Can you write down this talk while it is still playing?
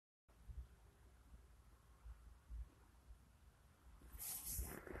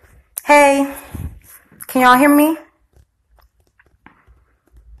Hey, can y'all hear me?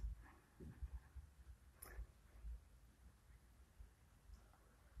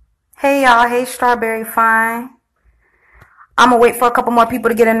 Hey y'all, hey Strawberry Fine. I'm gonna wait for a couple more people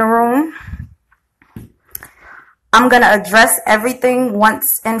to get in the room. I'm gonna address everything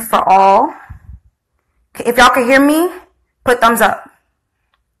once and for all. If y'all can hear me, put thumbs up.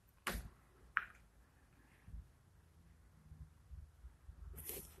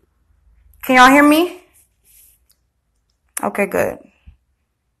 Can y'all hear me? Okay, good.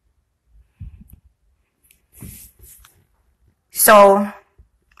 So,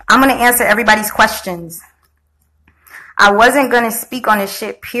 I'm going to answer everybody's questions. I wasn't going to speak on this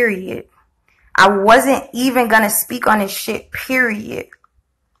shit, period. I wasn't even going to speak on this shit, period.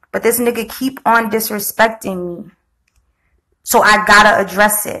 But this nigga keep on disrespecting me. So I gotta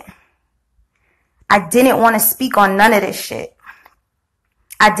address it. I didn't want to speak on none of this shit.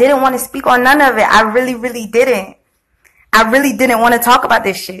 I didn't want to speak on none of it. I really, really didn't. I really didn't want to talk about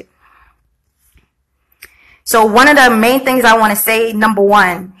this shit. So one of the main things I want to say, number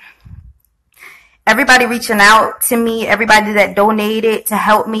one, everybody reaching out to me, everybody that donated to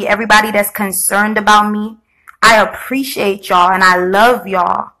help me, everybody that's concerned about me, I appreciate y'all and I love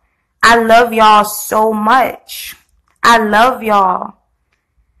y'all. I love y'all so much. I love y'all.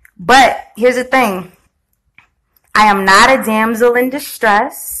 But here's the thing. I am not a damsel in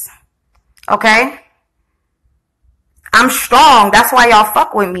distress. Okay? I'm strong. That's why y'all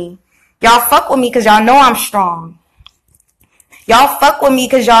fuck with me. Y'all fuck with me because y'all know I'm strong. Y'all fuck with me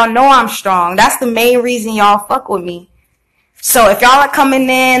because y'all know I'm strong. That's the main reason y'all fuck with me. So if y'all are coming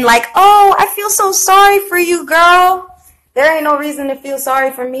in like, oh, I feel so sorry for you, girl. There ain't no reason to feel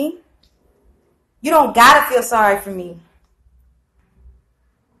sorry for me. You don't gotta feel sorry for me.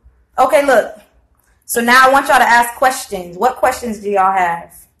 Okay, look. So now I want y'all to ask questions. What questions do y'all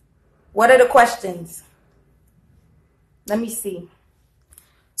have? What are the questions? Let me see.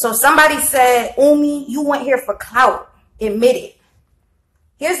 So somebody said, Umi, you went here for clout. Admit it.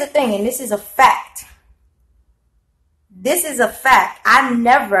 Here's the thing, and this is a fact. This is a fact. I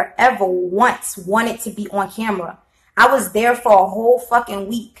never, ever once wanted to be on camera. I was there for a whole fucking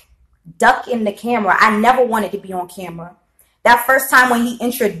week, ducking the camera. I never wanted to be on camera. That first time when he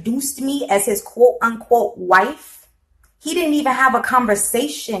introduced me as his quote-unquote wife, he didn't even have a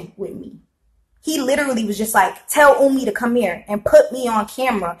conversation with me. He literally was just like, tell Umi to come here and put me on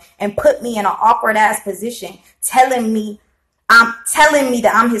camera and put me in an awkward-ass position, telling me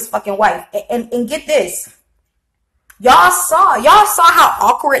that I'm his fucking wife. And get this. Y'all saw how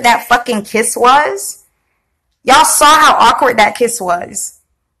awkward that fucking kiss was? Y'all saw how awkward that kiss was.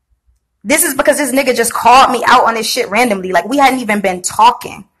 This is because this nigga just called me out on this shit randomly. Like, we hadn't even been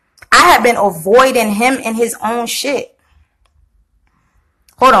talking. I had been avoiding him and his own shit.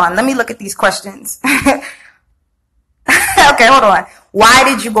 Hold on. Let me look at these questions. Okay, hold on. Why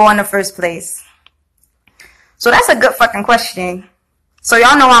did you go in the first place? So that's a good fucking question. So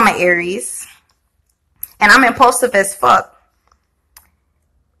y'all know I'm an Aries. And I'm impulsive as fuck.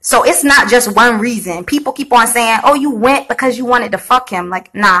 So it's not just one reason. People keep on saying, oh, you went because you wanted to fuck him.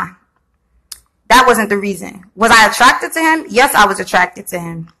 Like, nah. That wasn't the reason. Was I attracted to him? Yes, I was attracted to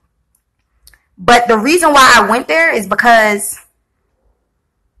him. But the reason why I went there is because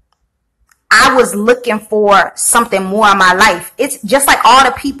I was looking for something more in my life. It's just like all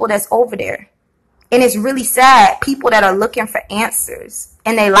the people that's over there. And it's really sad. People that are looking for answers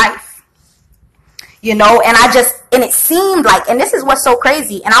in their life. You know, and it seemed like, and this is what's so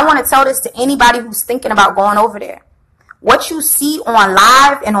crazy. And I want to tell this to anybody who's thinking about going over there. What you see on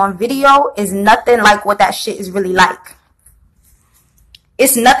live and on video is nothing like what that shit is really like.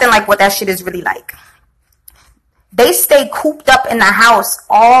 It's nothing like what that shit is really like. They stay cooped up in the house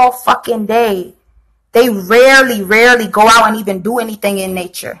all fucking day. They rarely go out and even do anything in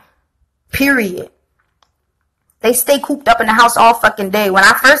nature. Period. They stay cooped up in the house all fucking day. When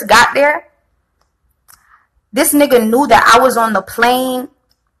I first got there, this nigga knew that I was on the plane.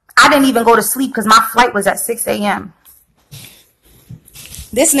 I didn't even go to sleep because my flight was at 6 a.m.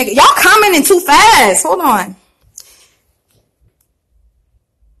 This nigga, y'all commenting too fast. Hold on.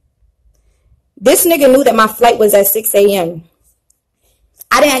 This nigga knew that my flight was at 6 a.m.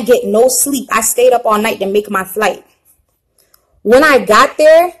 I didn't get no sleep. I stayed up all night to make my flight. When I got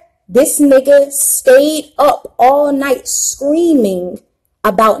there, this nigga stayed up all night screaming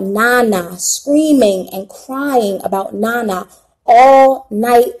about Nana, screaming and crying about Nana all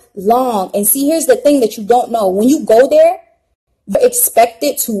night long. And see, here's the thing that you don't know. When you go there, you're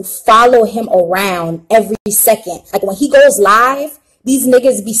expected to follow him around every second. Like when he goes live, these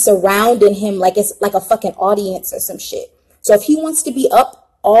niggas be surrounding him like it's like a fucking audience or some shit. So if he wants to be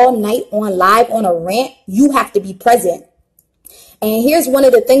up all night on live on a rant, you have to be present. And here's one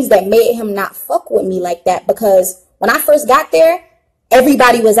of the things that made him not fuck with me like that, because when I first got there,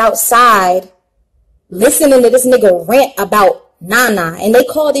 everybody was outside listening to this nigga rant about Nana, and they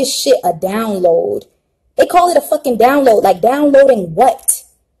call this shit a download. They call it a fucking download. Like, downloading what?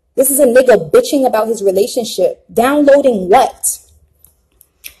 This is a nigga bitching about his relationship. Downloading what?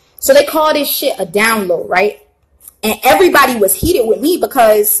 So they call this shit a download, right? And everybody was heated with me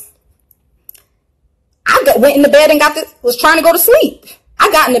because went in the bed and was trying to go to sleep.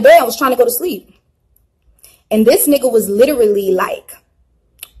 I got in the bed and was trying to go to sleep. And this nigga was literally like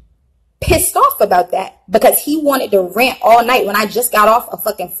pissed off about that because he wanted to rant all night when I just got off a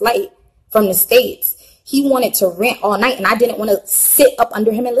fucking flight from the States. He wanted to rant all night and I didn't want to sit up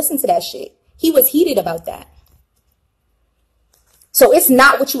under him and listen to that shit. He was heated about that. So it's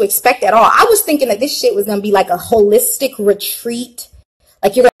not what you expect at all. I was thinking that this shit was going to be like a holistic retreat.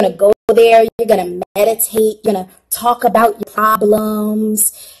 Like, you're going to go there, you're going to meditate, you're going to talk about your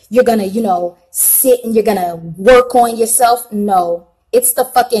problems, you're going to, sit and you're going to work on yourself. No, it's the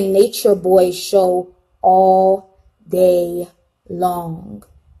fucking NatureBoy show all day long.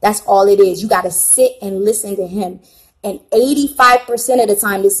 That's all it is. You got to sit and listen to him. And 85% of the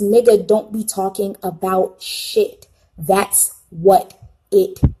time, this nigga don't be talking about shit. That's what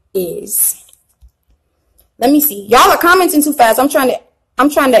it is. Let me see. Y'all are commenting too fast. I'm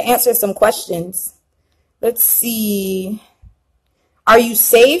trying to answer some questions. Let's see. Are you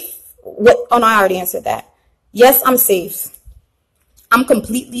safe? What? Oh no, I already answered that. Yes, I'm safe. I'm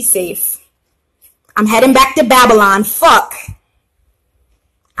completely safe. I'm heading back to Babylon. Fuck.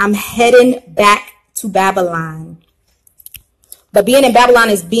 I'm heading back to Babylon. But being in Babylon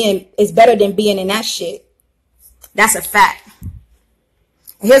is better than being in that shit. That's a fact.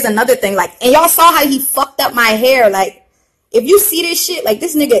 Here's another thing, and y'all saw how he fucked up my hair. Like, if you see this shit, like,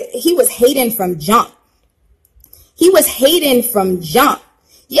 this nigga, he was hating from jump. He was hating from jump.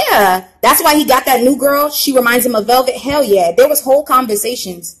 Yeah, that's why he got that new girl. She reminds him of Velvet. Hell yeah. There was whole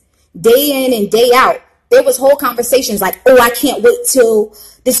conversations day in and day out. There was whole conversations like, oh, I can't wait till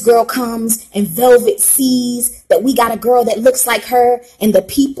this girl comes and Velvet sees that we got a girl that looks like her and the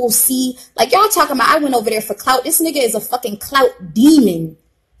people see. Like, y'all talking about I went over there for clout. This nigga is a fucking clout demon.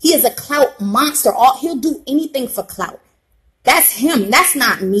 He is a clout monster. He'll do anything for clout. That's him. That's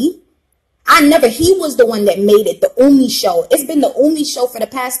not me. He was the one that made it the Umi show. It's been the Umi show for the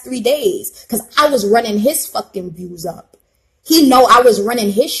past 3 days because I was running his fucking views up. He know I was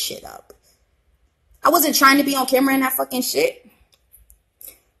running his shit up. I wasn't trying to be on camera in that fucking shit.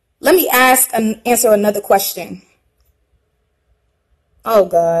 Let me answer another question. Oh,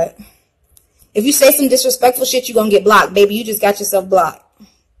 God. If you say some disrespectful shit, you're going to get blocked. Baby, you just got yourself blocked.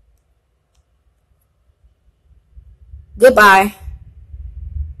 Goodbye.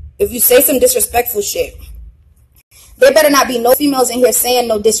 If you say some disrespectful shit, there better not be no females in here saying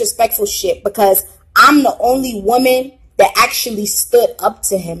no disrespectful shit, because I'm the only woman that actually stood up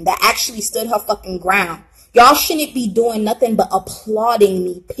to him, that actually stood her fucking ground. Y'all shouldn't be doing nothing but applauding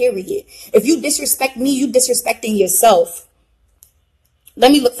me, period. If you disrespect me, you disrespecting yourself.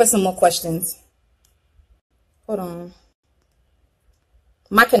 Let me look for some more questions. Hold on.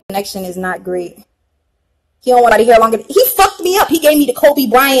 My connection is not great. He don't want out of here longer. He fucked me up. He gave me the Kobe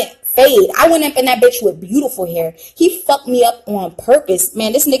Bryant fade. I went up in that bitch with beautiful hair. He fucked me up on purpose.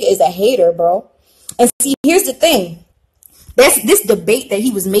 Man, this nigga is a hater, bro. And see, here's the thing. That's this debate that he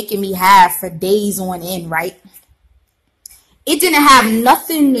was making me have for days on end, right? It didn't have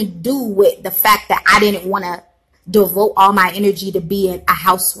nothing to do with the fact that I didn't want to devote all my energy to being a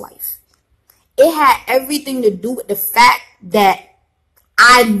housewife. It had everything to do with the fact that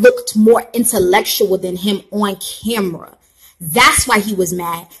I looked more intellectual than him on camera. That's why he was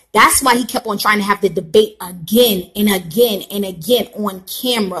mad. That's why he kept on trying to have the debate again and again and again on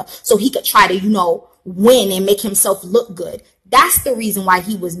camera so he could try to, win and make himself look good. That's the reason why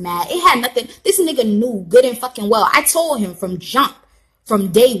he was mad. It had nothing. This nigga knew good and fucking well. I told him from jump,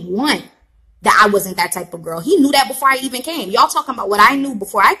 from day one, that I wasn't that type of girl. He knew that before I even came. Y'all talking about what I knew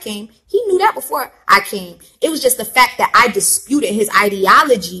before I came. He knew that before I came. It was just the fact that I disputed his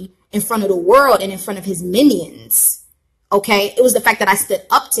ideology in front of the world and in front of his minions. Okay? It was the fact that I stood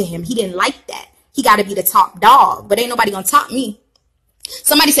up to him. He didn't like that. He got to be the top dog. But ain't nobody going to top me.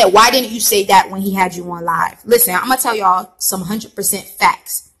 Somebody said, why didn't you say that when he had you on live? Listen, I'm going to tell y'all some 100%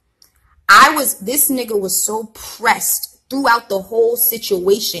 facts. This nigga was so pressed throughout the whole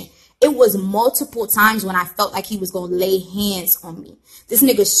situation. It was multiple times when I felt like he was going to lay hands on me. This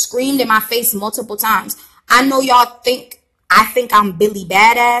nigga screamed in my face multiple times. I know y'all think I think I'm Billy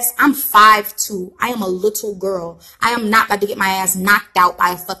Badass. I'm 5'2". I am a little girl. I am not about to get my ass knocked out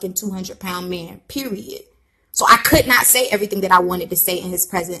by a fucking 200-pound man, period. So I could not say everything that I wanted to say in his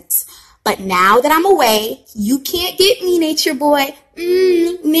presence. But now that I'm away, you can't get me, Nature Boy.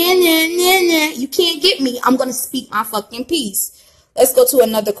 You can't get me. I'm going to speak my fucking piece. Let's go to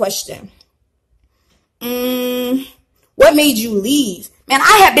another question. What made you leave? Man,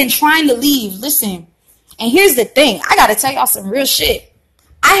 I have been trying to leave. Listen. And here's the thing. I got to tell y'all some real shit.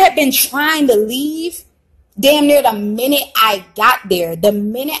 I had been trying to leave damn near the minute I got there. The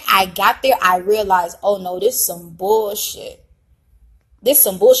minute I got there, I realized, oh no, this some bullshit. This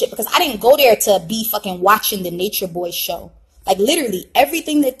some bullshit because I didn't go there to be fucking watching the Nature Boy show. Like literally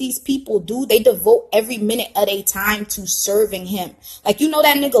everything that these people do, they devote every minute of their time to serving him. Like, you know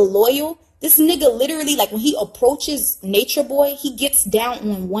that nigga Loyal? This nigga literally, like when he approaches Nature Boy, he gets down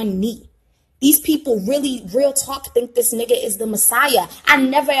on one knee. These people really, real talk, think this nigga is the Messiah. I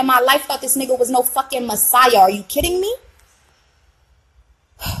never in my life thought this nigga was no fucking Messiah. Are you kidding me?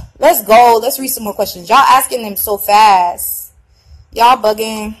 Let's go. Let's read some more questions. Y'all asking them so fast. Y'all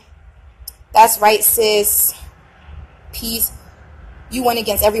bugging. That's right, sis. Peace. You went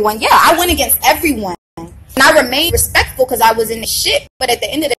against everyone. Yeah, I went against everyone. And I remained respectful because I was in the shit. But at the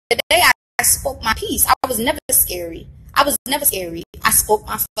end of the day, I spoke my piece. I was never scary. I was never scary. I spoke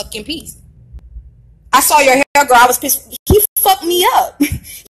my fucking piece. I saw your hair, girl. I was pissed. He fucked me up.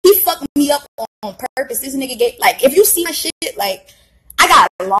 He fucked me up on purpose. This nigga gave, like, if you see my shit, like, I got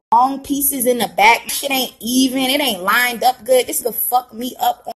long pieces in the back. Shit ain't even. It ain't lined up good. This nigga fucked me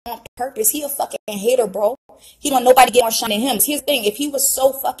up on purpose. He a fucking hater, bro. He don't want nobody get more shine than him. Here's the thing. If he was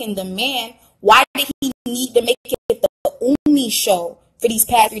so fucking the man, why did he need to make it the Umi show for these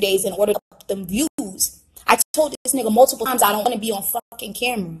past 3 days in order to up them views? I told this nigga multiple times I don't want to be on fucking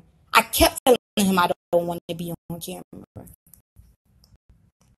camera. I kept telling him I don't want to be on camera.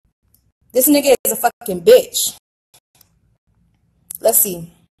 This nigga is a fucking bitch. Let's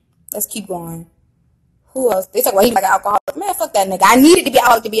see. Let's keep going. Who else? They talk about he like an alcoholic. Man, fuck that nigga. I needed to be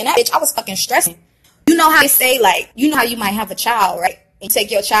alcoholic to be an that bitch. I was fucking stressing. You know how they say, like, you know how you might have a child, right? And you take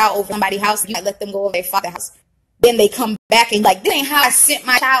your child over somebody's house, you might let them go over their father's house. Then they come back and like, this ain't how I sent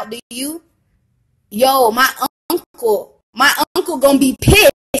my child to you. Yo, my uncle gonna be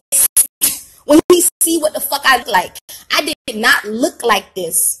pissed when he see what the fuck I look like. I did not look like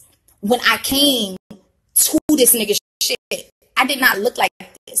this when I came to this nigga shit. I did not look like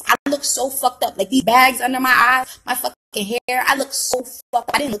this. I look so fucked up. Like these bags under my eyes, my fucking hair. I look so fucked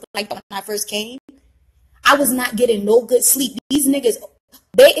up. I didn't look like that when I first came. I was not getting no good sleep. These niggas,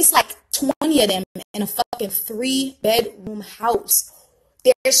 it's like 20 of them in a fucking 3-bedroom house.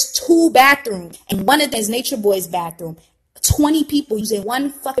 There's 2 bathrooms, and one of them is Nature Boy's bathroom. 20 people using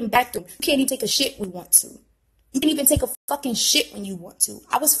one fucking bathroom. You can't even take a shit when you want to. You can even take a fucking shit when you want to.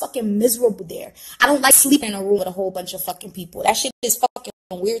 I was fucking miserable there. I don't like sleeping in a room with a whole bunch of fucking people. That shit is fucking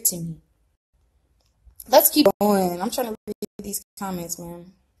weird to me. Let's keep going. I'm trying to read these comments,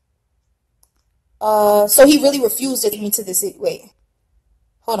 man. So he really refused to take me to this. Wait.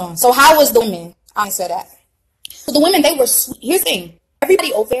 Hold on. So how was the women? I answer that. So the women, they were sweet. Here's the thing.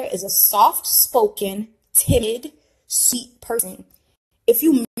 Everybody over there is a soft-spoken, timid, sweet person. If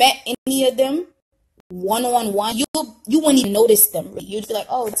you met any of them one-on-one, you wouldn't even notice them. Really. You'd be like,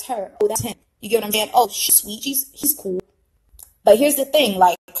 oh, that's her. Oh, that's him. You get what I'm saying? Oh, she's sweet. He's cool. But here's the thing.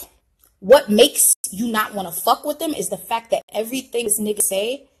 Like, what makes you not want to fuck with them is the fact that everything this nigga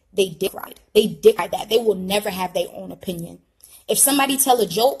say, they dick ride. They dick ride that. They will never have their own opinion. If somebody tell a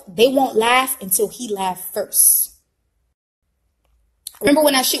joke, they won't laugh until he laugh first. Remember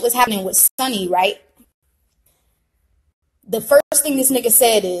when that shit was happening with Sunny, right? The first thing this nigga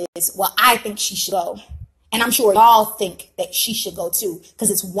said is, well, I think she should go. And I'm sure y'all think that she should go too,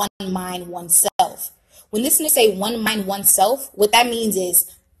 because it's one mind, oneself. When this nigga say one mind, oneself, what that means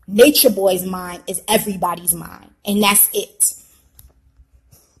is Nature Boy's mind is everybody's mind. And that's it.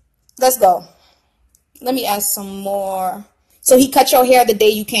 Let's go. Let me ask some more. So he cut your hair the day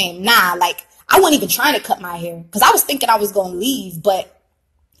you came. Nah, like, I wasn't even trying to cut my hair because I was thinking I was going to leave, but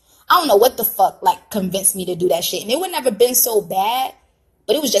I don't know what the fuck, like, convinced me to do that shit. And it would never been so bad,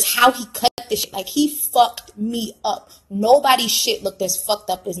 but it was just how he cut this shit. Like, he fucked me up. Nobody's shit looked as fucked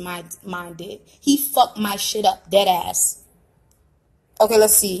up as mine did. He fucked my shit up, dead ass. Okay,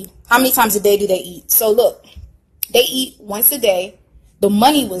 let's see. How many times a day do they eat? So, look, they eat once a day. The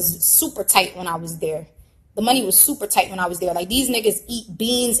money was super tight when I was there. Like, these niggas eat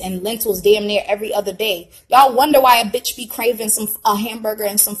beans and lentils damn near every other day. Y'all wonder why a bitch be craving a hamburger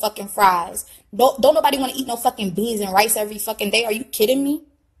and some fucking fries. Don't nobody want to eat no fucking beans and rice every fucking day. Are you kidding me?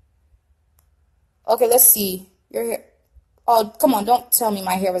 Okay, let's see. Your hair. Oh, come on, don't tell me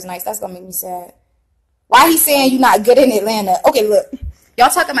my hair was nice. That's gonna make me sad. Why he saying you not good in Atlanta? Okay, look. Y'all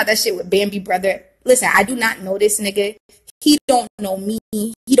talking about that shit with Bambi brother. Listen, I do not know this nigga. He don't know me.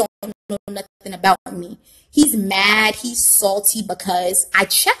 He don't know nothing about me. He's mad. He's salty because I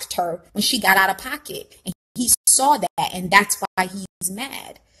checked her when she got out of pocket. And he saw that, and that's why he's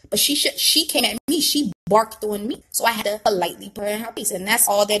mad. But she came at me. She barked on me. So I had to politely put her in her face. And that's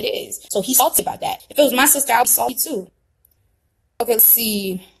all that is. So he's salty about that. If it was my sister, I'd be salty too. Okay, let's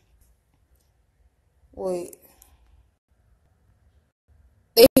see. Wait.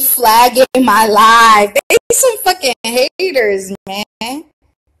 They flagging my live. They some fucking haters, man.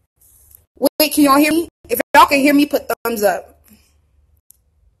 Wait, can y'all hear me? If y'all can hear me, put thumbs up.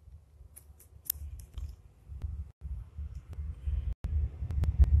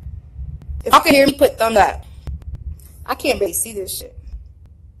 If y'all can hear me, put thumbs up. I can't really see this shit.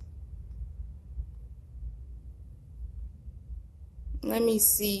 Let me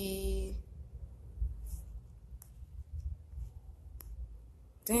see.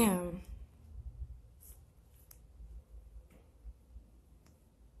 Damn.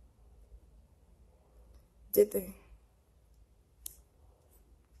 Did they?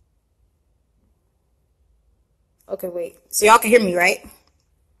 Okay, wait. So y'all can hear me, right?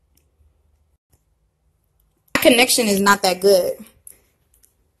 My connection is not that good.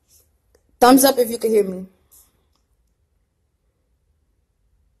 Thumbs up if you can hear me.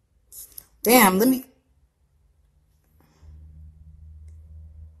 Damn, let me.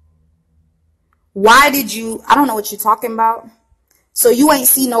 Why did you, I don't know what you're talking about. So you ain't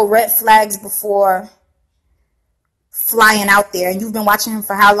see no red flags before flying out there, and you've been watching him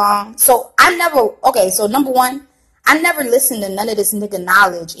for how long? So I never, okay, so number one, I never listened to none of this nigga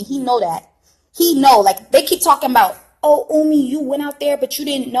knowledge, and he know that. He know, like, they keep talking about, oh, Umi, you went out there, but you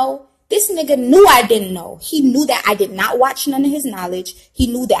didn't know. This nigga knew I didn't know. He knew that I did not watch none of his knowledge. He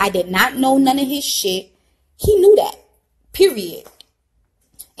knew that I did not know none of his shit. He knew that, period.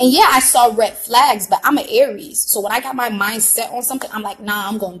 And yeah, I saw red flags, but I'm an Aries. So when I got my mind set on something, I'm like, nah,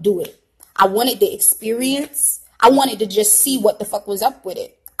 I'm going to do it. I wanted the experience. I wanted to just see what the fuck was up with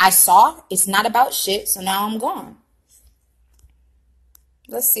it. I saw it's not about shit, so now I'm gone.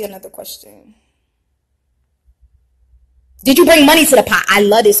 Let's see another question. Did you bring money to the pot? I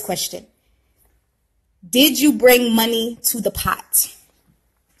love this question. Did you bring money to the pot?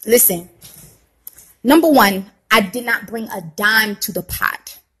 Listen, number one, I did not bring a dime to the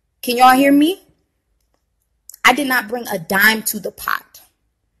pot. Can y'all hear me? I did not bring a dime to the pot.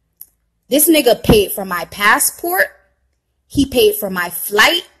 This nigga paid for my passport. He paid for my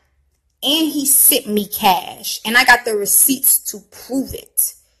flight. And he sent me cash. And I got the receipts to prove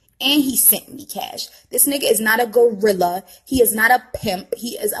it. And he sent me cash. This nigga is not a gorilla. He is not a pimp.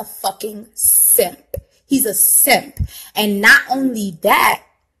 He is a fucking simp. He's a simp. And not only that,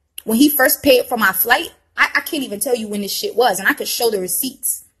 when he first paid for my flight, I can't even tell you when this shit was. And I could show the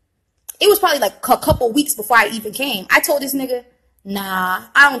receipts. It was probably like a couple weeks before I even came. I told this nigga, nah,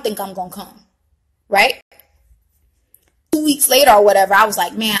 I don't think I'm going to come. Right? 2 weeks later or whatever, I was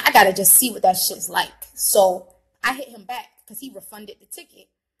like, man, I got to just see what that shit's like. So I hit him back because he refunded the ticket.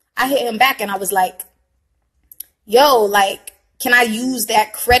 I hit him back and I was like, yo, like, can I use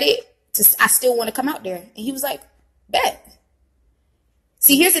that credit? I still want to come out there. And he was like, bet.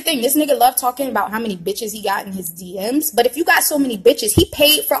 See, here's the thing. This nigga love talking about how many bitches he got in his DMs. But if you got so many bitches, he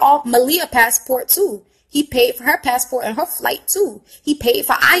paid for all Malia passport too. He paid for her passport and her flight too. He paid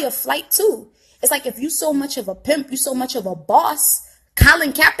for Aya's flight too. It's like if you so much of a pimp, you so much of a boss.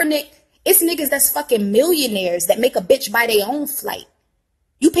 Colin Kaepernick, it's niggas that's fucking millionaires that make a bitch buy their own flight.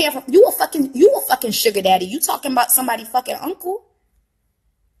 You paying for, you a fucking sugar daddy. You talking about somebody fucking uncle?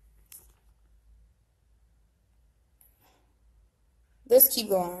 Let's keep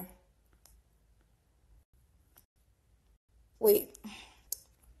going. Wait.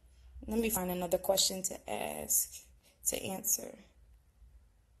 Let me find another question to ask, to answer.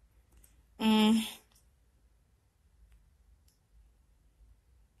 Let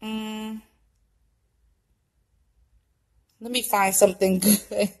me find something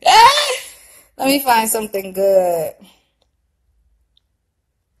good. Let me find something good.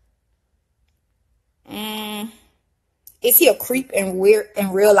 Is he a creep and weird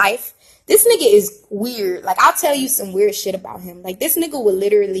in real life? This nigga is weird. Like, I'll tell you some weird shit about him. Like, this nigga will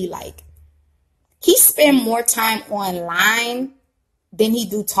literally, like, he spend more time online than he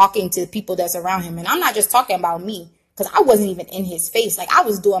do talking to people that's around him. And I'm not just talking about me, because I wasn't even in his face. Like, I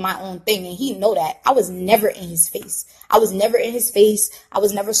was doing my own thing, and he know that. I was never in his face. I was never in his face. I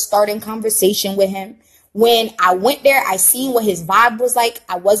was never starting conversation with him. When I went there, I seen what his vibe was like.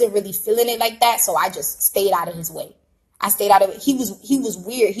 I wasn't really feeling it like that, so I just stayed out of his way. I stayed out of it. He was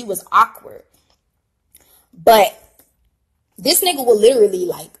weird. He was awkward. But this nigga will literally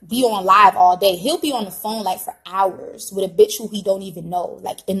like be on live all day. He'll be on the phone like for hours with a bitch who he don't even know,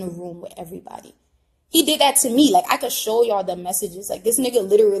 like in the room with everybody. He did that to me. Like I could show y'all the messages. Like this nigga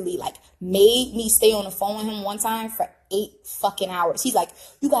literally like made me stay on the phone with him one time for 8 fucking hours. He's like,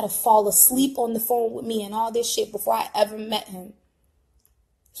 you gotta fall asleep on the phone with me and all this shit before I ever met him.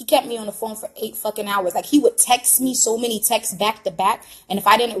 He kept me on the phone for 8 fucking hours. Like he would text me so many texts back to back. And if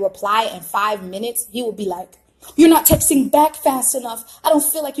I didn't reply in 5 minutes, he would be like, you're not texting back fast enough. I don't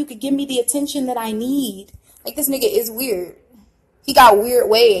feel like you could give me the attention that I need. Like this nigga is weird. He got weird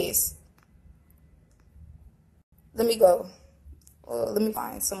ways. Let me go. Let me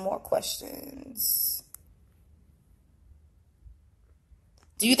find some more questions.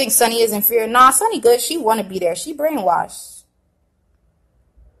 Do you think Sunny is in fear? Nah, Sunny good. She want to be there. She brainwashed.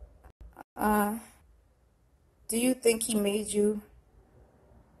 Do you think he made you?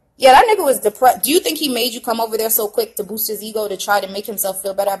 Yeah, that nigga was depressed. Do you think he made you come over there so quick to boost his ego to try to make himself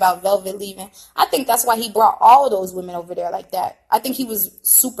feel better about Velvet leaving? I think that's why he brought all those women over there like that. I think he was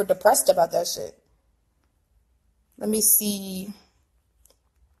super depressed about that shit. Let me see.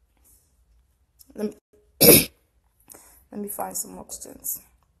 Let me find some more questions.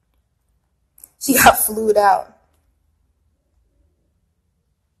 She got flued out.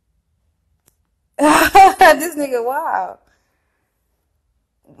 This nigga, wow.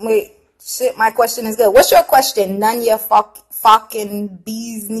 Wait, shit, my question is good. What's your question? None your fucking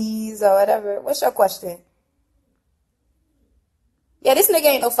bees knees or whatever. What's your question? Yeah, this nigga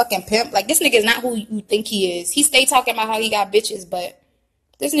ain't no fucking pimp. Like, this nigga is not who you think he is. He stay talking about how he got bitches, but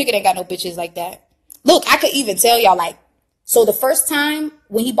this nigga ain't got no bitches like that. Look, I could even tell y'all, like, so the first time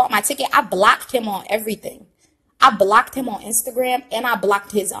when he bought my ticket, I blocked him on everything. I blocked him on Instagram and I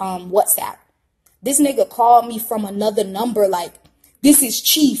blocked his WhatsApp. This nigga called me from another number like, this is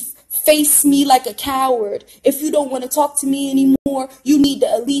Chief. Face me like a coward. If you don't want to talk to me anymore, you need to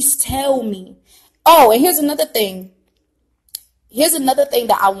at least tell me. Oh, and here's another thing. Here's another thing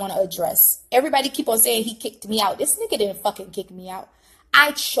that I want to address. Everybody keep on saying he kicked me out. This nigga didn't fucking kick me out.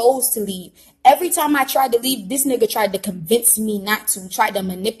 I chose to leave. Every time I tried to leave, this nigga tried to convince me not to, tried to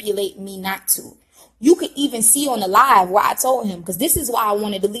manipulate me not to. You could even see on the live where I told him, because this is why I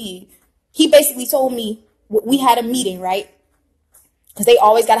wanted to leave. He basically told me, we had a meeting, right? Because they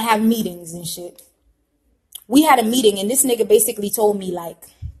always got to have meetings and shit. We had a meeting and this nigga basically told me like,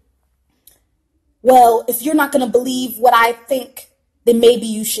 well, if you're not going to believe what I think, then maybe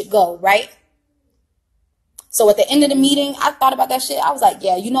you should go, right? So at the end of the meeting, I thought about that shit. I was like,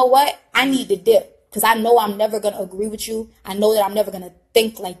 yeah, you know what? I need to dip because I know I'm never going to agree with you. I know that I'm never going to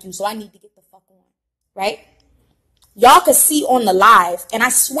think like you. So I need to get the fuck on, right? Y'all could see on the live, and I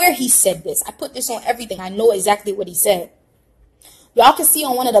swear he said this. I put this on everything. I know exactly what he said. Y'all can see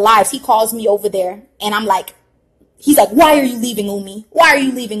on one of the lives, he calls me over there, and I'm like, he's like, why are you leaving, Umi? Why are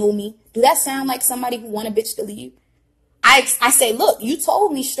you leaving, Umi? Do that sound like somebody who want a bitch to leave? I say, look, you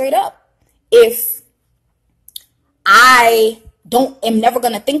told me straight up, if I am never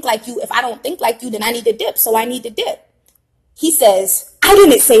going to think like you, if I don't think like you, then I need to dip, so I need to dip. He says, I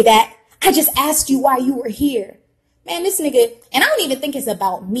didn't say that. I just asked you why you were here. Man, this nigga, and I don't even think it's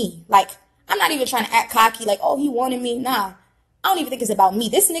about me. Like, I'm not even trying to act cocky, like, oh, he wanted me. Nah, I don't even think it's about me.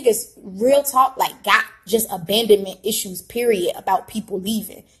 This nigga's real talk, like, got just abandonment issues, period, about people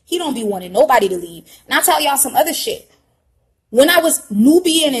leaving. He don't be wanting nobody to leave. And I'll tell y'all some other shit. When I was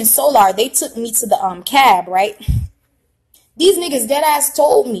Nubian and Solar, they took me to the cab, right? These niggas dead ass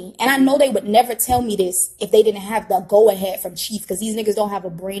told me, and I know they would never tell me this if they didn't have the go ahead from Chief, because these niggas don't have a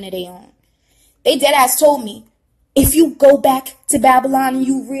brain of their own. They dead ass told me, if you go back to Babylon and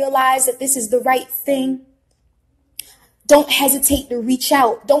you realize that this is the right thing, don't hesitate to reach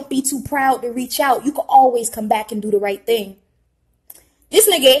out. Don't be too proud to reach out. You can always come back and do the right thing. This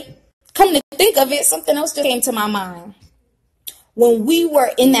nigga, come to think of it, something else just came to my mind. When we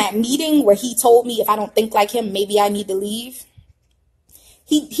were in that meeting where he told me if I don't think like him, maybe I need to leave.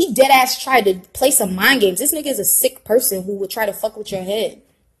 He dead ass tried to play some mind games. This nigga is a sick person who would try to fuck with your head.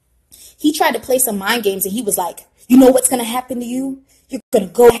 He tried to play some mind games and he was like, you know what's going to happen to you? You're going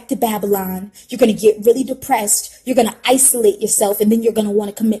to go back to Babylon. You're going to get really depressed. You're going to isolate yourself and then you're going to want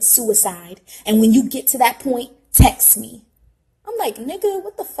to commit suicide. And when you get to that point, text me. I'm like, nigga,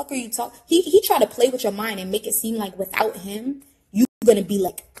 what the fuck are you talking? He tried to play with your mind and make it seem like without him, you're going to be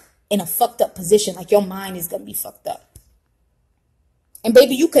like in a fucked up position. Like your mind is going to be fucked up. And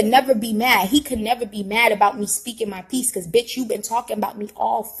baby, you could never be mad. He could never be mad about me speaking my piece. Because bitch, you've been talking about me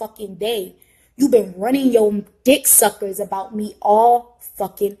all fucking day. You've been running your dick suckers about me all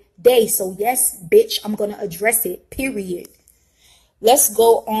fucking day. So yes, bitch, I'm gonna address it, period. Let's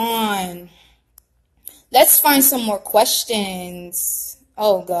go on. Let's find some more questions.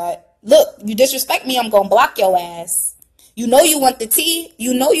 Oh God, look, you disrespect me, I'm gonna block your ass. You know you want the tea.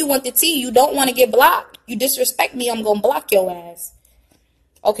 You know you want the tea. You don't want to get blocked. You disrespect me, I'm gonna block your ass.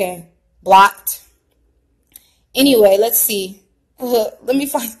 Okay, blocked. Anyway, let's see. Let me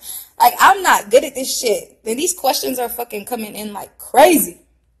find. Like, I'm not good at this shit. And these questions are fucking coming in like crazy.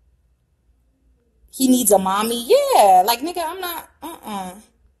 He needs a mommy. Yeah, like, nigga, I'm not.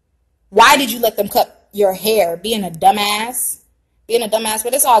 Why did you let them cut your hair? Being a dumbass. Being a dumbass,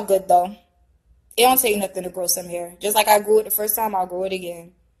 but it's all good though. It don't take nothing to grow some hair. Just like I grew it the first time, I'll grow it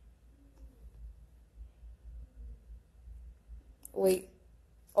again. Wait.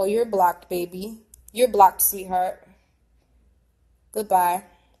 Oh, you're blocked, baby. You're blocked, sweetheart. Goodbye.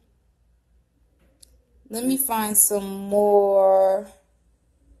 Let me find some more.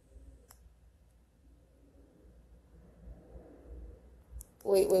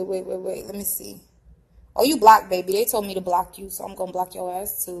 Wait. Let me see. Oh, you blocked, baby. They told me to block you, so I'm gonna block your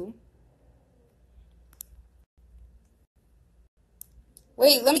ass too.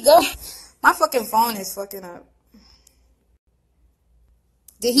 Wait, let me go. My fucking phone is fucking up.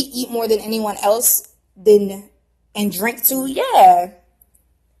 Did he eat more than anyone else and drink too? Yeah.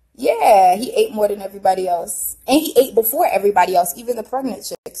 Yeah, he ate more than everybody else. And he ate before everybody else, even the pregnant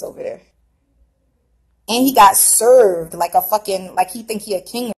chicks over there. And he got served like a fucking, like he think he a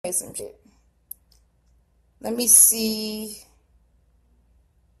king or some shit. Let me see.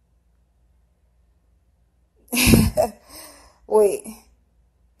 Wait.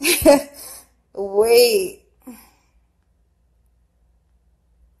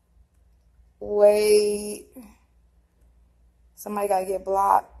 Wait. Somebody gotta get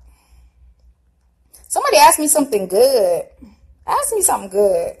blocked. Somebody asked me something good. Ask me something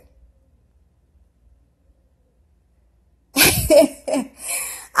good.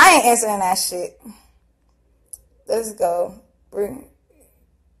 I ain't answering that shit. Let's go.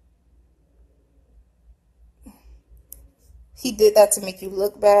 He did that to make you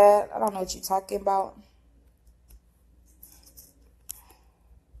look bad. I don't know what you're talking about.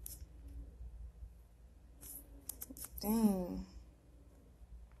 Dang.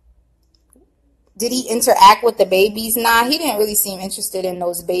 Did he interact with the babies? Nah, he didn't really seem interested in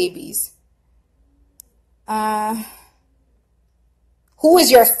those babies. Who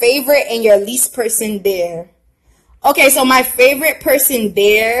is your favorite and your least person there? Okay, so my favorite person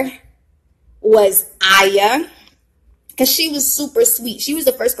there was Aya. Because she was super sweet. She was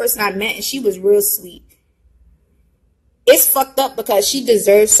the first person I met and she was real sweet. It's fucked up because she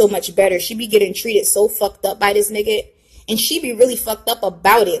deserves so much better. She be getting treated so fucked up by this nigga. And she be really fucked up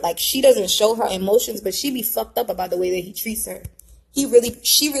about it. Like, she doesn't show her emotions, but she be fucked up about the way that he treats her. She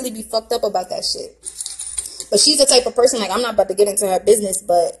really be fucked up about that shit. But she's the type of person, like, I'm not about to get into her business,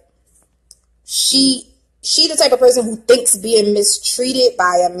 but she the type of person who thinks being mistreated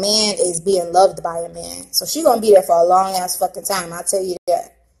by a man is being loved by a man. So she gonna be there for a long ass fucking time, I'll tell you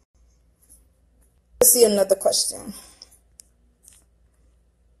that. Let's see another question.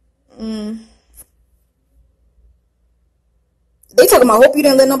 They talking about, hope you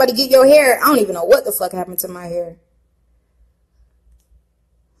didn't let nobody get your hair. I don't even know what the fuck happened to my hair.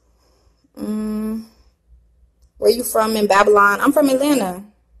 Where you from in Babylon? I'm from Atlanta.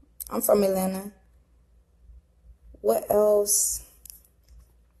 What else?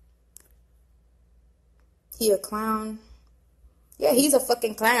 He a clown? Yeah, he's a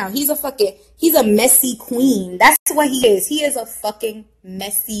fucking clown. He's a messy queen. That's what he is. He is a fucking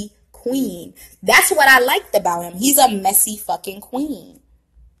messy queen. That's what I liked about him. He's a messy fucking queen.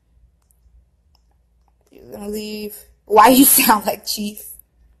 You're gonna leave. Why you sound like Chief?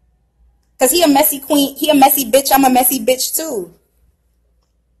 Because he a messy queen. He a messy bitch. I'm a messy bitch too.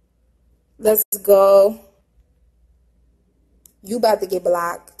 Let's go. You about to get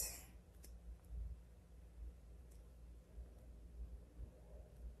blocked.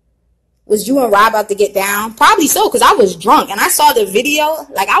 Was you and Rob about to get down? Probably so, because I was drunk. And I saw the video.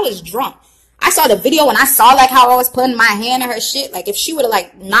 Like, I was drunk. I saw the video and I saw, like, how I was putting my hand in her shit. Like, if she would have,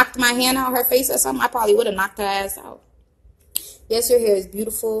 like, knocked my hand out her face or something, I probably would have knocked her ass out. Yes, your hair is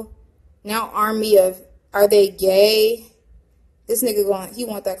beautiful. Now, army of, are they gay? This nigga going, he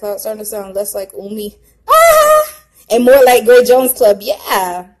want that clout. Starting to sound less like Umi. And more like Gray Jones Club.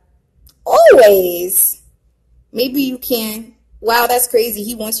 Yeah. Always. Maybe you can. Wow, that's crazy.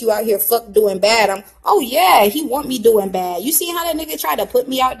 He wants you out here fuck doing bad. Oh yeah, he want me doing bad. You see how that nigga tried to put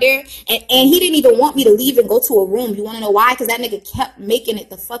me out there? And he didn't even want me to leave and go to a room. You want to know why? Because that nigga kept making it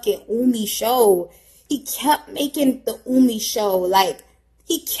the fucking Umi show. He kept making the Umi show. Like,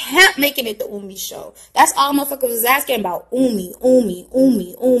 He kept making it the Umi show. That's all motherfuckers was asking about. Umi, Umi,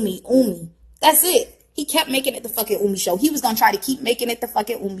 Umi, Umi, Umi. That's it. He kept making it the fucking Umi show. He was gonna try to keep making it the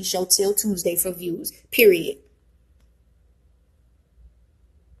fucking Umi show till Tuesday for views. Period.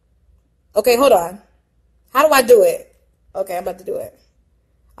 Okay, hold on. How do I do it? Okay, I'm about to do it.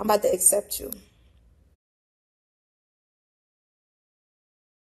 I'm about to accept you.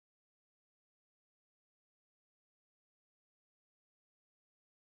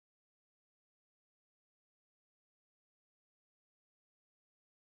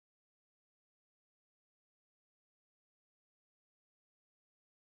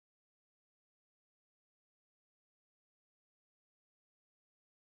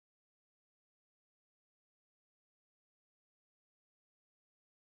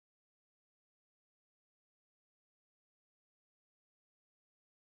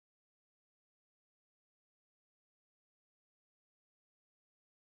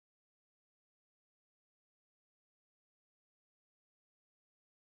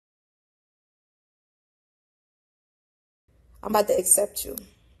 I'm about to accept you. I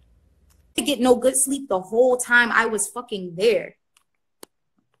didn't get no good sleep the whole time I was fucking there.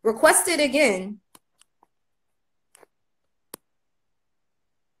 Request it again.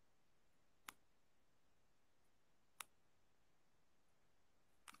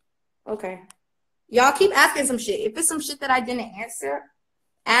 Okay. Y'all keep asking some shit. If it's some shit that I didn't answer,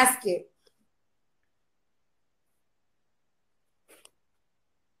 ask it.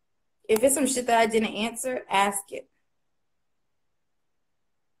 If it's some shit that I didn't answer, ask it.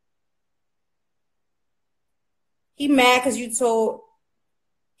 He mad because you told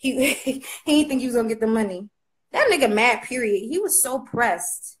he didn't think he was gonna get the money. That nigga mad, period. He was so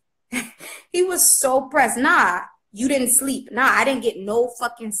pressed. He was so pressed. Nah, you didn't sleep. Nah, I didn't get no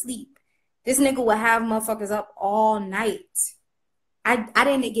fucking sleep. This nigga would have motherfuckers up all night. I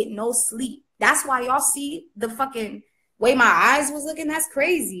didn't get no sleep. That's why y'all see the fucking way my eyes was looking. That's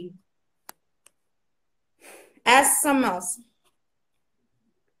crazy. Ask something else.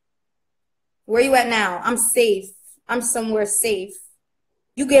 Where you at now? I'm safe. I'm somewhere safe.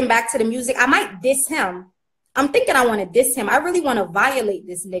 You getting back to the music? I might diss him. I'm thinking I want to diss him. I really want to violate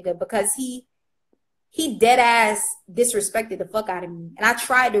this nigga because he dead ass disrespected the fuck out of me. And I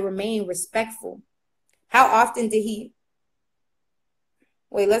tried to remain respectful. How often did he?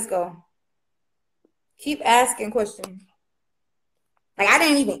 Wait, let's go. Keep asking questions. Like, I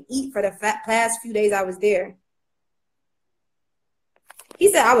didn't even eat for the past few days I was there.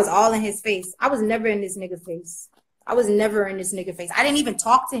 He said I was all in his face. I was never in this nigga face. I was never in this nigga face. I didn't even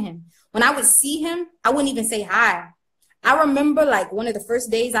talk to him. When I would see him, I wouldn't even say hi. I remember, like, one of the first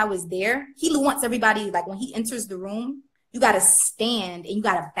days I was there, he wants everybody, like, when he enters the room, you got to stand and you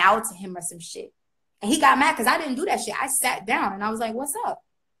got to bow to him or some shit. And he got mad because I didn't do that shit. I sat down and I was like, what's up?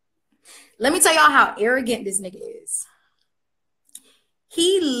 Let me tell y'all how arrogant this nigga is.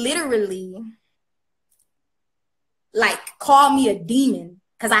 He literally, like, called me a demon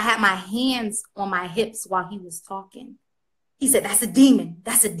because I had my hands on my hips while he was talking. He said, that's a demon.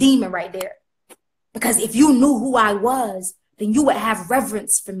 That's a demon right there. Because if you knew who I was, then you would have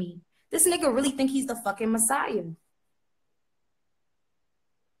reverence for me. This nigga really think he's the fucking Messiah.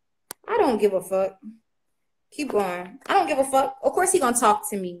 I don't give a fuck. Keep going. I don't give a fuck. Of course he gonna talk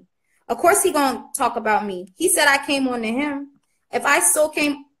to me. Of course he gonna talk about me. He said I came on to him. If I so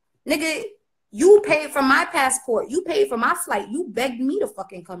came, nigga, you paid for my passport. You paid for my flight. You begged me to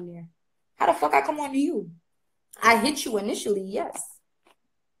fucking come there. How the fuck I come on to you? I hit you initially, yes.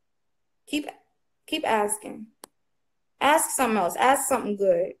 Keep asking. Ask something else. Ask something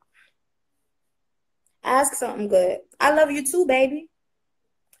good. Ask something good. I love you too, baby.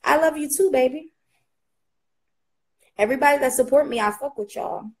 I love you too, baby. Everybody that support me, I fuck with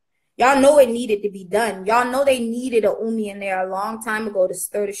y'all. Y'all know it needed to be done. Y'all know they needed a Umi in there a long time ago to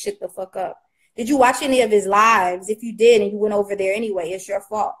stir the shit the fuck up. Did you watch any of his lives? If you did and you went over there anyway, it's your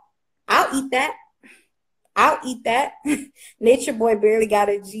fault. I'll eat that. I'll eat that. NatureBoy barely got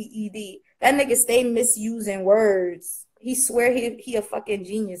a GED. That nigga stay misusing words. He swear he a fucking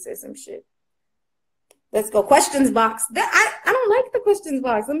genius or some shit. Let's go. Questions box. I don't like the questions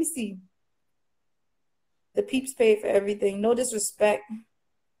box. Let me see. The peeps pay for everything. No disrespect.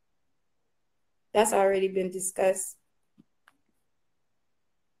 That's already been discussed.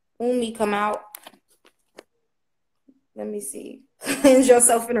 Umi come out. Let me see. Cleanse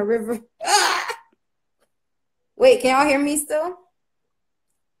yourself in a river. Wait, can y'all hear me still?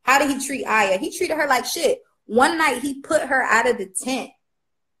 How did he treat Aya? He treated her like shit. One night he put her out of the tent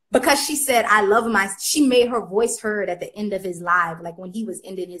because she said, I love she made her voice heard at the end of his live. Like when he was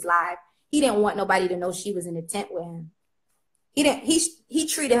ending his live, he didn't want nobody to know she was in the tent with him. He didn't. He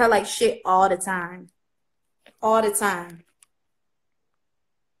treated her like shit all the time, all the time.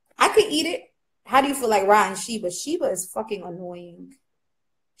 I could eat it. How do you feel like Ra and Sheba? Sheba is fucking annoying.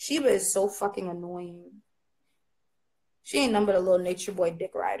 Sheba is so fucking annoying. She ain't nothing but a little nature boy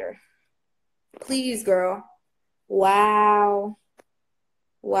dick rider. Please, girl. Wow.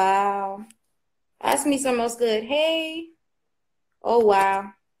 Wow. Ask me something else good. Hey. Oh,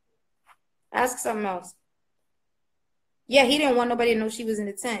 wow. Ask something else. Yeah, he didn't want nobody to know she was in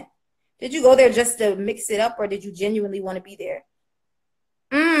the tent. Did you go there just to mix it up, or did you genuinely want to be there?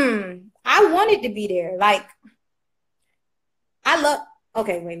 I wanted to be there. Like, I love,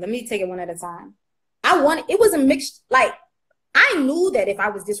 okay, wait, let me take it one at a time. It was a mixed, like, I knew that if I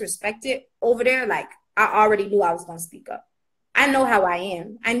was disrespected over there, like, I already knew I was going to speak up. I know how I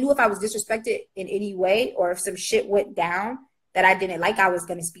am. I knew if I was disrespected in any way or if some shit went down that I didn't like, I was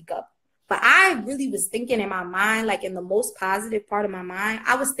going to speak up. But I really was thinking in my mind, like in the most positive part of my mind,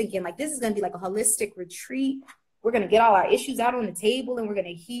 I was thinking like this is going to be like a holistic retreat. We're going to get all our issues out on the table and we're going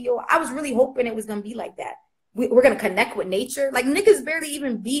to heal. I was really hoping it was going to be like that. We're going to connect with nature. Like niggas barely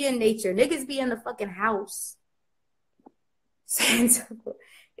even be in nature. Niggas be in the fucking house.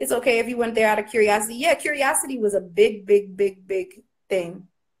 It's okay if you went there out of curiosity. Yeah, curiosity was a big thing.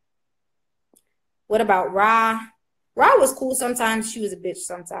 What about Ra? Ra was cool sometimes. She was a bitch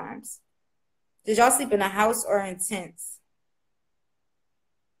sometimes. Did y'all sleep in a house or in tents?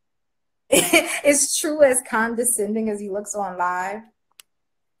 It's true as condescending as he looks on live.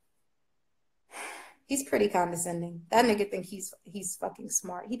 He's pretty condescending. That nigga think he's fucking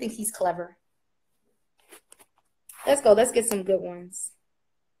smart. He think he's clever. Let's go. Let's get some good ones.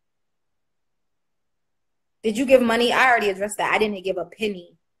 Did you give money? I already addressed that. I didn't give a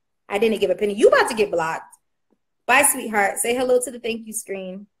penny. I didn't give a penny. You about to get blocked. Bye, sweetheart. Say hello to the thank you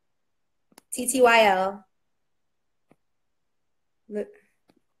screen. TTYL. Look.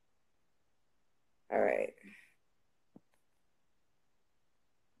 All right.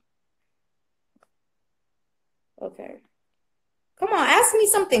 Okay. Come on, ask me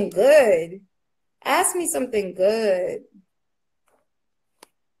something good. Ask me something good.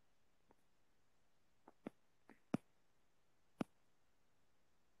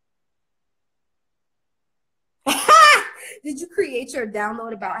 Did you create your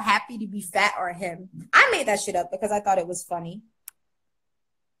download about happy to be fat or him? I made that shit up because I thought it was funny.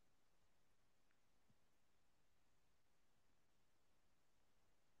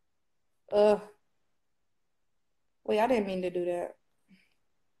 Ugh. Wait, I didn't mean to do that.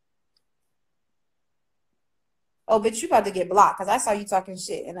 Oh, bitch, you about to get blocked because I saw you talking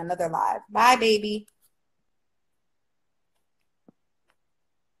shit in another live. Bye, baby.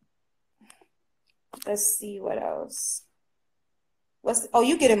 Let's see what else. Oh,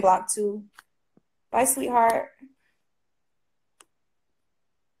 you getting blocked too. Bye, sweetheart.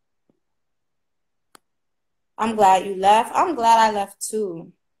 I'm glad you left. I'm glad I left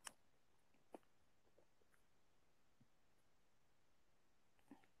too.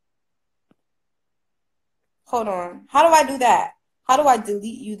 Hold on. How do I do that? How do I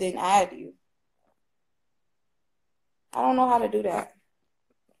delete you then add you? I don't know how to do that.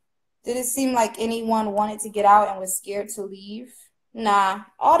 Did it seem like anyone wanted to get out and was scared to leave? Nah,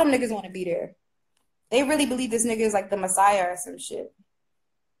 all them niggas want to be there. They really believe this nigga is like the Messiah or some shit.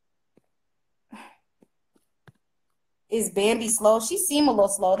 Is Bambi slow? She seemed a little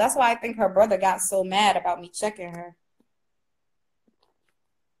slow. That's why I think her brother got so mad about me checking her.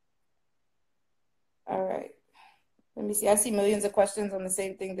 All right. Let me see. I see millions of questions on the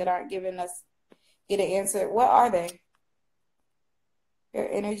same thing that aren't giving us get an answer. What are they? Your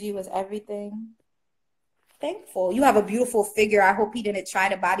energy was everything. Thankful. You have a beautiful figure. I hope he didn't try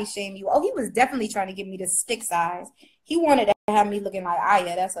to body shame you. Oh, he was definitely trying to give me the stick size. He wanted to have me looking like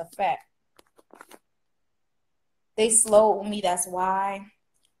Aya. That's a fact. They slow me. That's why.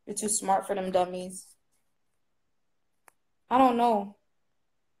 You're too smart for them dummies. I don't know.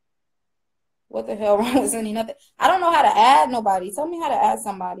 What the hell wrong with sending nothing? I don't know how to add nobody. Tell me how to add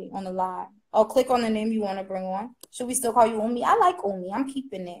somebody on the live. Oh, click on the name you want to bring on. Should we still call you Umi? I like Umi. I'm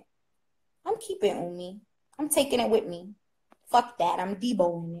keeping it. I'm keeping Umi. I'm taking it with me. Fuck that. I'm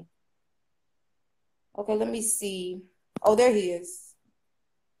deboing it. Okay, let me see. Oh, there he is.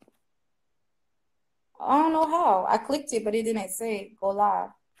 I don't know how. I clicked it, but it didn't say go live.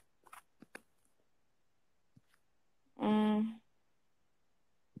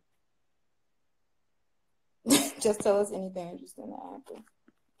 Just tell us anything interesting that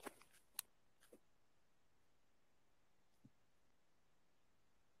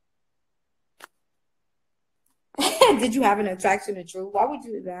happened. Did you have an attraction to truth? Why would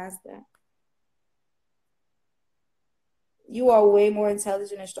you even ask that? You are way more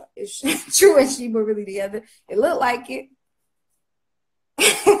intelligent and strong. It's true and she were really together. It looked like it.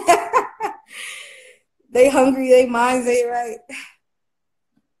 They hungry, they minds ain't right.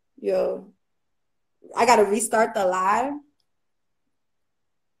 Yo, I gotta restart the live.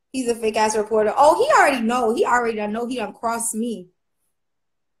 He's a fake ass reporter. Oh, he already know. He already know he done crossed me.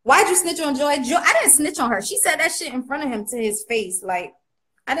 Why'd you snitch on Joy? Joy? I didn't snitch on her. She said that shit in front of him to his face. Like,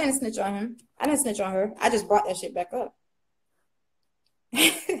 I didn't snitch on him. I didn't snitch on her. I just brought that shit back up.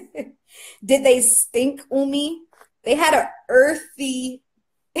 Did they stink, Umi? They had an earthy,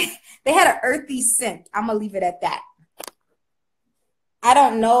 they had an earthy scent. I'm gonna leave it at that. I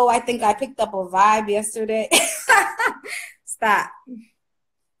don't know. I think I picked up a vibe yesterday. Stop.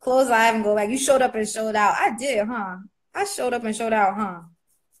 Close live and go back. You showed up and showed out. I did, huh? I showed up and showed out, huh?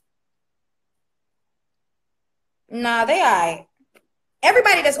 Nah, they all right.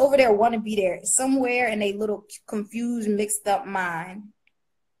 Everybody that's over there want to be there somewhere in a little confused, mixed up mind.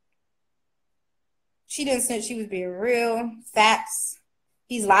 She didn't say she was being real. Facts.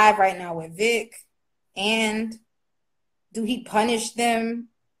 He's live right now with Vic. And do he punish them?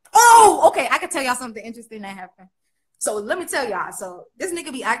 Oh, okay. I can tell y'all something interesting that happened. So let me tell y'all. So this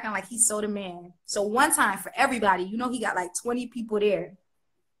nigga be acting like he's so the man. So one time for everybody, you know, he got like 20 people there.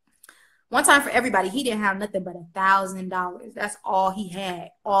 One time for everybody, he didn't have nothing but $1,000. That's all he had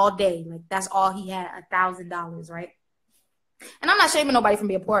all day. Like, that's all he had, $1,000, right? And I'm not shaming nobody from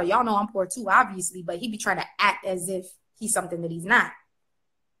being poor. Y'all know I'm poor too, obviously, but he be trying to act as if he's something that he's not.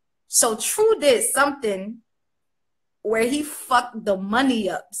 So True did something where he fucked the money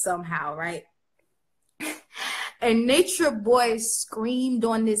up somehow, right? And NatureBoy screamed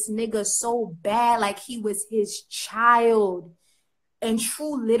on this nigga so bad, like he was his child. And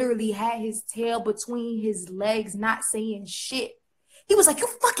True literally had his tail between his legs, not saying shit. He was like, you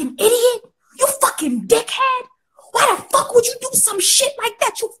fucking idiot. You fucking dickhead. Why the fuck would you do some shit like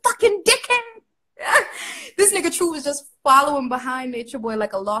that, you fucking dickhead? This nigga True was just following behind NatureBoy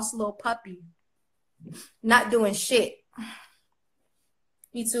like a lost little puppy. Not doing shit.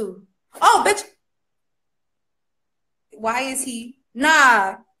 Me too. Oh, bitch. Why is he?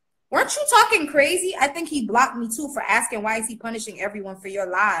 Nah. Weren't you talking crazy? I think he blocked me too for asking why is he punishing everyone for your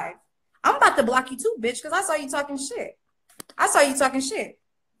live. I'm about to block you too, bitch, because I saw you talking shit. I saw you talking shit.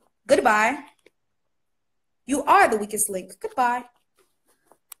 Goodbye. You are the weakest link. Goodbye.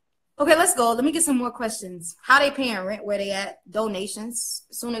 Okay, let's go. Let me get some more questions. How they paying rent? Where they at? Donations.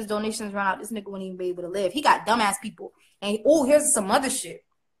 As soon as donations run out, this nigga wouldn't even be able to live. He got dumbass people. And oh, here's some other shit.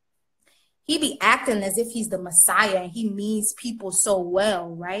 He be acting as if he's the Messiah and he means people so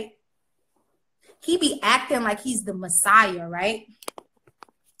well, right? He be acting like he's the Messiah, right?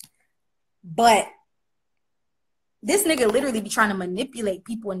 But this nigga literally be trying to manipulate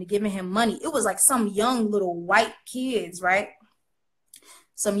people into giving him money. It was like some young little white kids, right?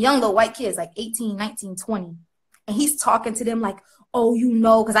 Some young little white kids, like 18, 19, 20. And he's talking to them like, oh, you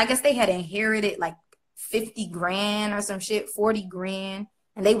know, because I guess they had inherited like 50 grand or some shit, 40 grand.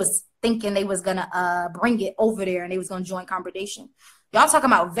 And they was thinking they was going to bring it over there and they was going to join congregation. Y'all talking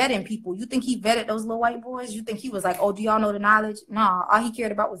about vetting people. You think he vetted those little white boys? You think he was like, oh, do y'all know the knowledge? Nah, all he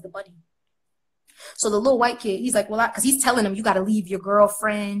cared about was the money. So the little white kid, he's like, well, because he's telling him, you got to leave your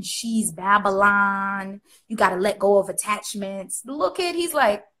girlfriend. She's Babylon. You got to let go of attachments. The little kid, he's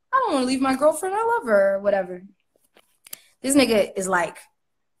like, I don't want to leave my girlfriend. I love her, whatever. This nigga is like,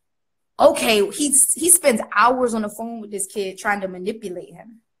 okay, he spends hours on the phone with this kid trying to manipulate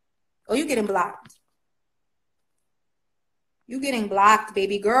him. Oh, you getting blocked. You getting blocked,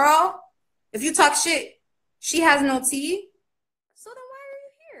 baby girl. If you talk shit, she has no tea. So then why are you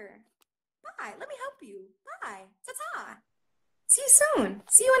here? Bye. Let me help you. Bye. Ta-ta. See you soon.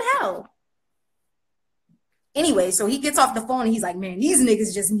 See you in hell. Anyway, so he gets off the phone and he's like, man, these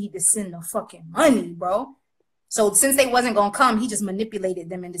niggas just need to send the fucking money, bro. So since they wasn't going to come, he just manipulated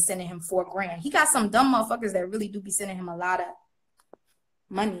them into sending him $4 grand. He got some dumb motherfuckers that really do be sending him a lot of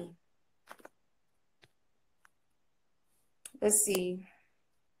money. Let's see.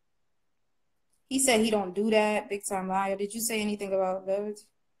 He said he don't do that. Big time liar. Did you say anything about Velvet?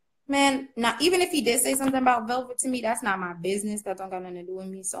 Man, not even if he did say something about Velvet to me, that's not my business. That don't got nothing to do with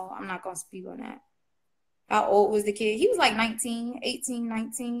me. So I'm not going to speak on that. How old was the kid? He was like 19, 18,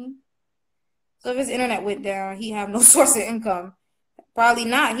 19. So if his internet went down, he have no source of income. Probably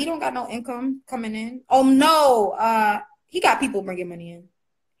not. He don't got no income coming in. Oh, no. He got people bringing money in.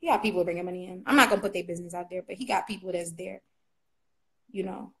 He got people bringing money in. I'm not going to put their business out there, but he got people that's there. You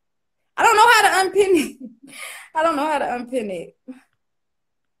know. I don't know how to unpin it. I don't know how to unpin it.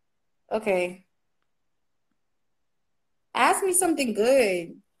 Okay. Ask me something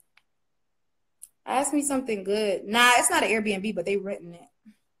good. Ask me something good. Nah, it's not an Airbnb, but they written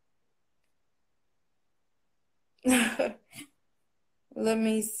it. Let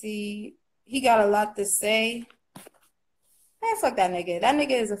me see. He got a lot to say. Man, fuck that nigga. That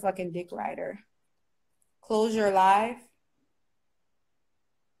nigga is a fucking dick rider. Close your live.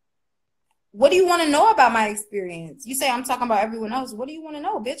 What do you want to know about my experience? You say I'm talking about everyone else. What do you want to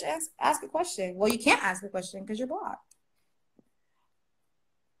know, bitch? Ask a question. Well, you can't ask a question because you're blocked.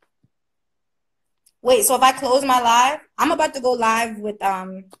 Wait, so if I close my live, I'm about to go live with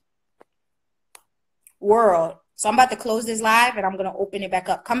World. So I'm about to close this live and I'm gonna open it back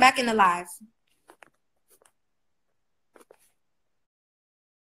up. Come back in the live.